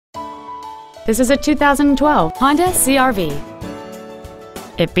This is a 2012 Honda CR-V.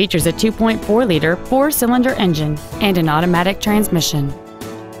 It features a 2.4-liter four-cylinder engine and an automatic transmission.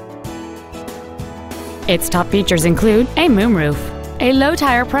 Its top features include a moonroof, a low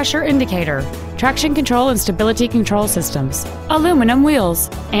tire pressure indicator, traction control and stability control systems, aluminum wheels,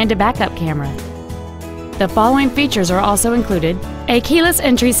 and a backup camera. The following features are also included: a keyless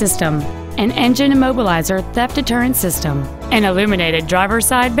entry system, an engine immobilizer theft deterrent system, an illuminated driver's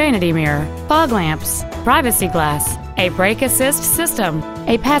side vanity mirror, fog lamps, privacy glass, a brake assist system,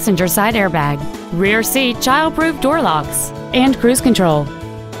 a passenger side airbag, rear seat child-proof door locks, and cruise control.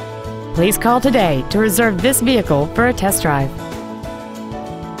 Please call today to reserve this vehicle for a test drive.